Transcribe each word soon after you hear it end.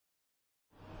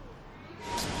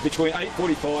Between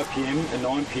 8:45pm and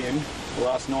 9pm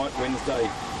last night, Wednesday,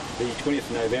 the 20th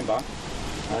of November,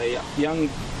 a young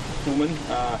woman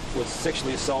was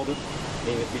sexually assaulted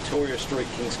in Victoria Street,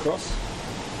 King's Cross.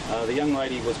 The young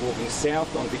lady was walking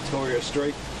south on Victoria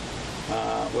Street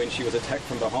when she was attacked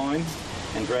from behind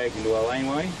and dragged into a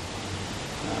laneway.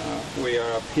 We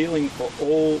are appealing for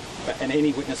all and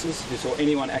any witnesses who saw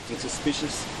anyone acting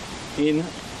suspicious in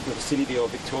the vicinity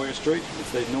of Victoria Street.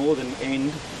 It's the northern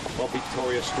end of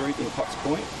Victoria Street in Potts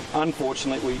Point.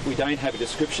 Unfortunately, we don't have a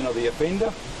description of the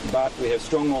offender, but we have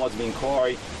strong lines of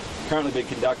inquiry currently being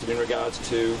conducted in regards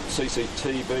to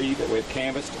CCTV that we've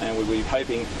canvassed, and we'll be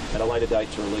hoping at a later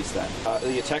date to release that.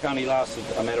 The attack only lasted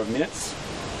a matter of minutes,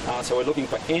 so we're looking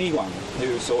for anyone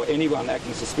who saw anyone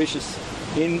acting suspicious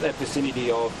in that vicinity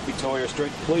of Victoria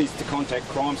Street, please to contact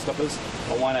Crime Stoppers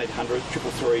on 1800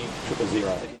 333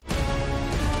 000.